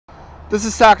This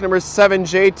is stock number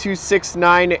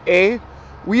 7J269A.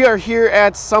 We are here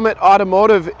at Summit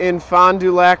Automotive in Fond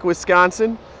du Lac,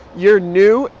 Wisconsin, your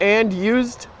new and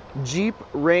used Jeep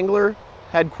Wrangler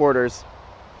headquarters.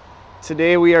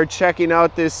 Today we are checking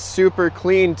out this super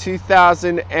clean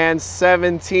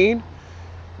 2017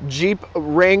 Jeep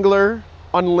Wrangler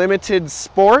Unlimited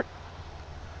Sport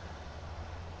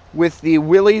with the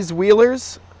Willys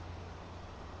Wheelers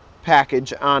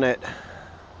package on it.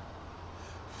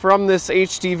 From this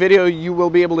HD video, you will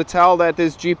be able to tell that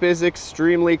this Jeep is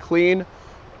extremely clean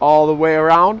all the way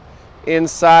around,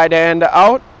 inside and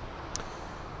out.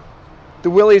 The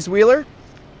Willys Wheeler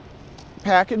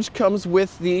package comes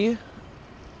with the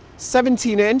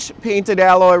 17-inch painted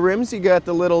alloy rims. You got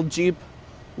the little Jeep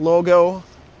logo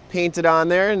painted on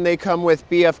there, and they come with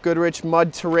BF Goodrich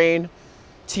mud terrain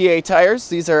TA tires.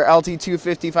 These are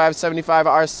LT255/75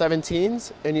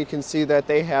 R17s, and you can see that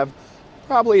they have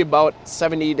probably about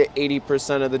 70 to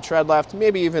 80% of the tread left,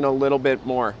 maybe even a little bit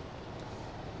more.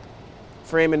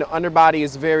 Frame and underbody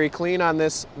is very clean on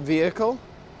this vehicle.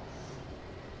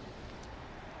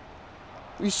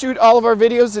 We shoot all of our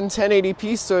videos in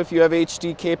 1080p, so if you have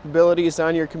HD capabilities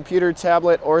on your computer,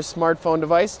 tablet, or smartphone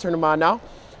device, turn them on now,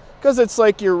 because it's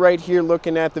like you're right here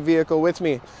looking at the vehicle with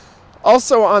me.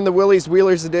 Also on the Willys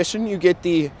Wheelers edition, you get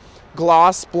the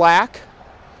gloss black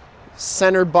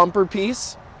center bumper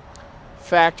piece,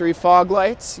 factory fog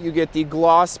lights, you get the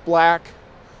gloss black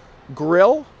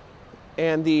grille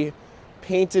and the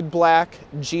painted black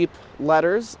Jeep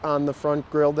letters on the front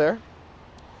grille there.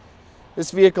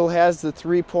 This vehicle has the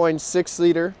 3.6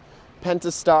 liter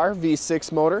Pentastar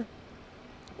V6 motor,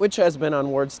 which has been on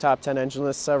Ward's top 10 engine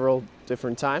list several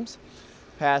different times.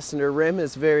 Passenger rim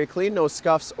is very clean, no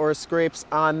scuffs or scrapes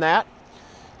on that.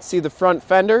 See, the front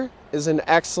fender is in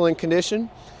excellent condition,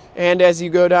 and as you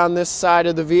go down this side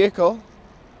of the vehicle,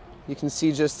 you can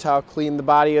see just how clean the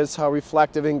body is, how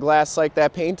reflective and glass-like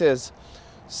that paint is.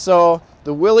 So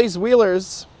the Willys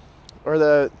Wheelers, or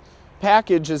the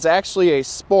package, is actually a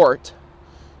sport.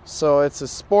 So it's a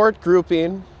sport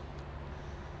grouping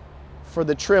for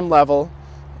the trim level,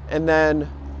 and then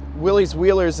Willys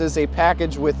Wheelers is a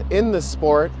package within the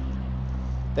sport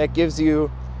that gives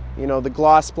you, the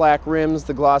gloss black rims,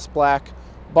 the gloss black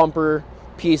bumper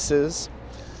pieces.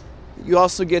 You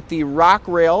also get the rock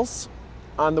rails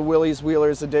on the Willys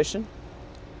Wheelers edition.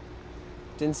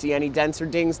 Didn't see any dents or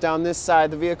dings down this side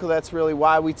of the vehicle. That's really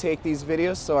why we take these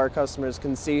videos, so our customers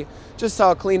can see just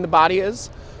how clean the body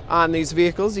is on these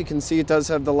vehicles. You can see it does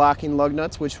have the locking lug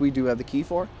nuts, which we do have the key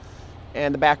for.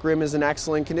 And the back rim is in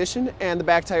excellent condition, and the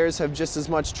back tires have just as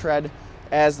much tread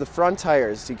as the front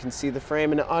tires. You can see the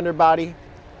frame and underbody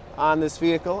on this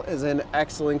vehicle is in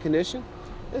excellent condition.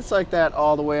 It's like that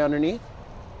all the way underneath.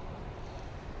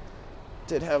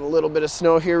 Did have a little bit of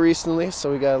snow here recently,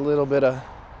 so we got a little bit of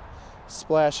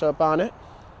splash up on it.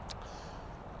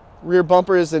 Rear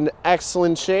bumper is in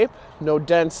excellent shape. No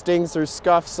dents, dings, or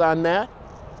scuffs on that.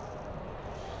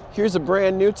 Here's a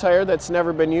brand new tire that's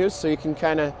never been used, so you can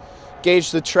kind of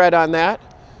gauge the tread on that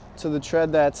to the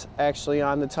tread that's actually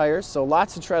on the tires. So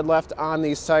lots of tread left on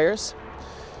these tires,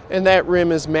 and that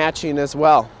rim is matching as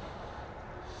well.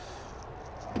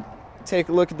 Take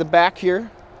a look at the back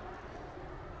here.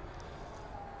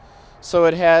 So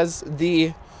it has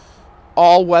the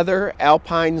all-weather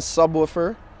Alpine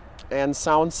subwoofer and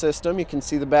sound system. You can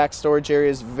see the back storage area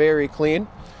is very clean.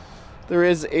 There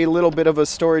is a little bit of a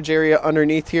storage area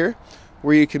underneath here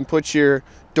where you can put your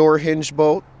door hinge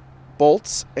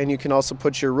bolts, and you can also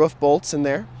put your roof bolts in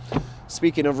there.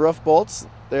 Speaking of roof bolts,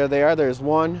 there they are. There's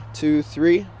 1, 2,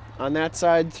 3 on that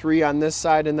side, 3 on this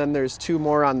side, and then there's 2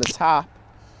 more on the top.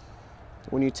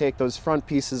 When you take those front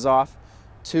pieces off,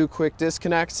 2 quick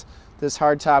disconnects. This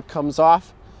hardtop comes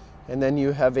off, and then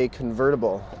you have a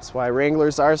convertible. That's why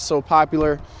Wranglers are so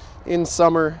popular in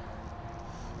summer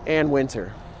and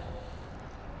winter.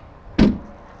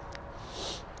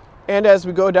 And as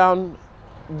we go down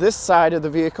this side of the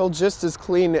vehicle, just as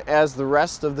clean as the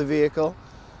rest of the vehicle.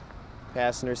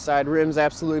 Passenger side rim's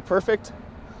absolutely perfect.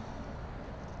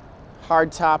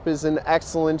 Hardtop is in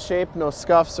excellent shape, no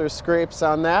scuffs or scrapes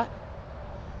on that.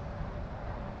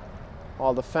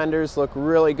 All the fenders look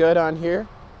really good on here,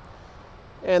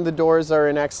 and the doors are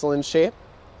in excellent shape.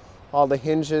 All the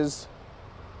hinges,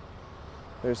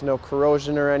 there's no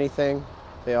corrosion or anything.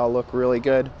 They all look really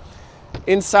good.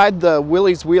 Inside, the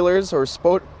Willys Wheelers or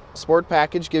sport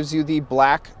package gives you the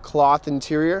black cloth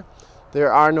interior.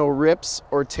 There are no rips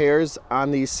or tears on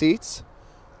these seats.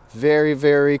 Very,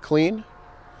 very clean.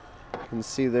 You can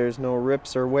see there's no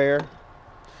rips or wear.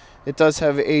 It does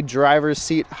have a driver's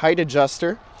seat height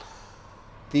adjuster.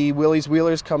 The Willys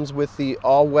Wheelers comes with the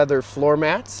all-weather floor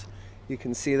mats, You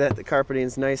can see that the carpeting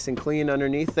is nice and clean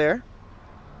underneath there.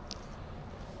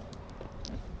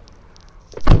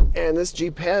 And this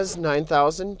Jeep has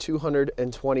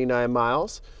 9,229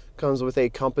 miles. Comes with a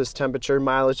compass temperature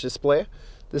mileage display.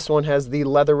 This one has the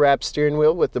leather wrapped steering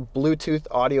wheel with the Bluetooth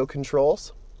audio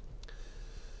controls.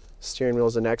 Steering wheel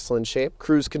is in excellent shape.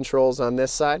 Cruise controls on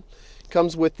this side.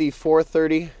 Comes with the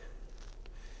 430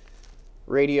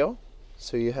 radio.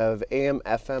 So you have AM,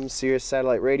 FM, Sirius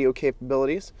satellite radio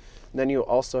capabilities. And then you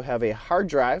also have a hard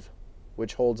drive,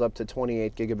 which holds up to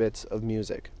 28 gigabits of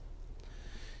music.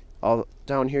 All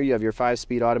down here you have your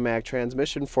 5-speed automatic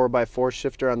transmission, 4x4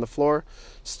 shifter on the floor,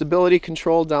 stability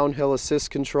control, downhill assist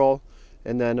control,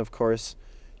 and then of course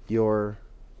your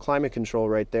climate control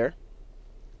right there.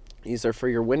 These are for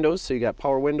your windows, so you got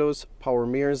power windows, power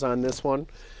mirrors on this one.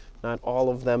 Not all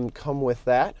of them come with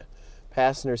that.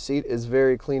 Passenger seat is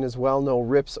very clean as well, no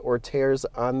rips or tears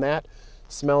on that.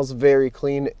 Smells very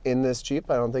clean in this Jeep.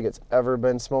 I don't think it's ever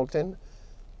been smoked in.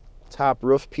 Top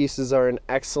roof pieces are in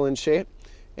excellent shape.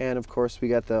 And of course we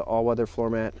got the all-weather floor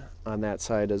mat on that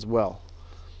side as well.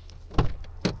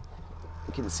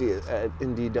 You can see it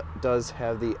indeed does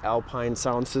have the Alpine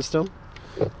sound system.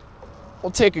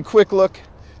 We'll take a quick look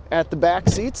at the back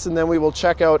seats and then we will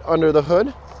check out under the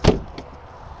hood.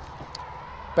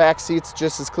 Back seats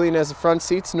just as clean as the front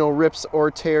seats, no rips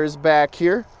or tears back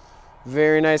here.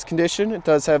 Very nice condition. It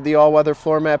does have the all-weather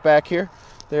floor mat back here.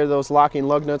 There are those locking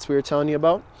lug nuts we were telling you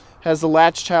about. Has the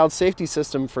latch child safety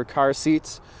system for car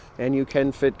seats, and you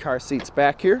can fit car seats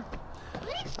back here.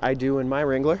 I do in my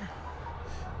Wrangler.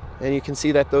 And you can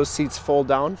see that those seats fold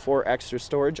down for extra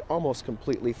storage, almost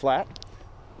completely flat.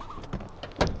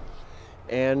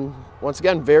 And once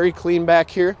again, very clean back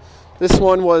here. This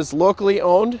one was locally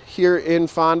owned here in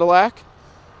Fond du Lac,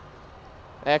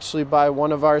 actually by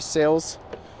one of our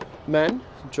salesmen.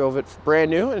 Drove it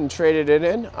brand new and traded it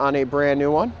in on a brand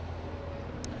new one.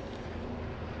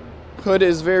 Hood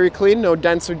is very clean, no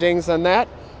dents or dings on that.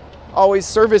 Always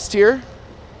serviced here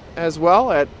as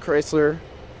well at Chrysler,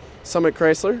 Summit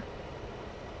Chrysler.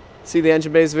 See, the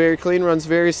engine bay is very clean, runs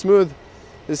very smooth.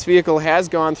 This vehicle has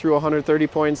gone through a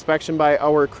 130-point inspection by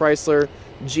our Chrysler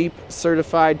Jeep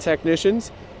certified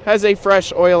technicians. Has a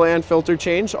fresh oil and filter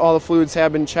change. All the fluids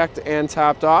have been checked and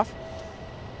topped off.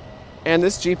 And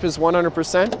this Jeep is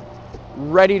 100%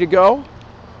 ready to go.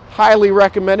 Highly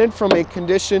recommended from a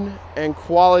condition and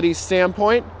quality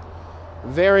standpoint.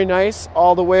 Very nice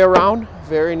all the way around.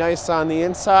 Very nice on the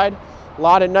inside. A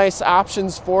lot of nice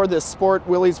options for the Sport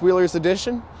Willys Wheelers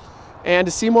Edition. And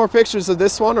to see more pictures of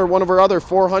this one or one of our other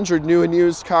 400 new and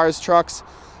used cars, trucks,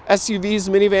 SUVs,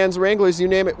 minivans, Wranglers, you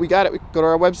name it, we got it. Go to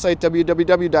our website,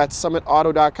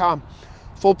 www.summitauto.com.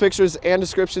 Full pictures and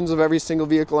descriptions of every single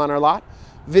vehicle on our lot.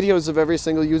 Videos of every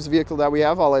single used vehicle that we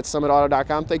have, all at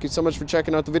summitauto.com. Thank you so much for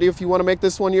checking out the video. If you want to make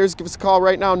this one yours, give us a call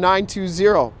right now,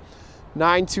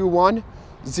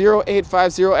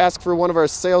 920-921-0850. Ask for one of our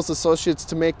sales associates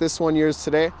to make this one yours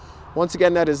today. Once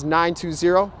again, that is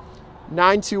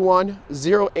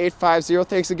 920-921-0850.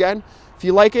 Thanks again. If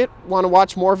you like it, want to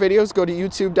watch more videos, go to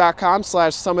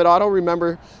youtube.com/summitauto.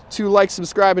 Remember to like,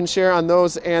 subscribe, and share on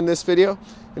those and this video.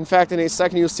 In fact, in a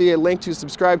second, you'll see a link to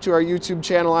subscribe to our YouTube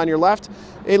channel on your left,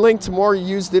 a link to more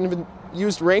used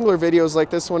Wrangler videos like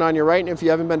this one on your right, and if you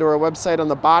haven't been to our website, on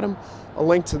the bottom, a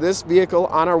link to this vehicle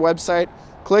on our website.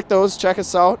 Click those, check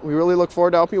us out. We really look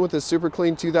forward to helping you with this super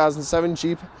clean 2007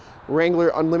 Jeep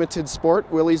Wrangler Unlimited Sport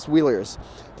Willys Wheelers.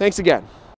 Thanks again.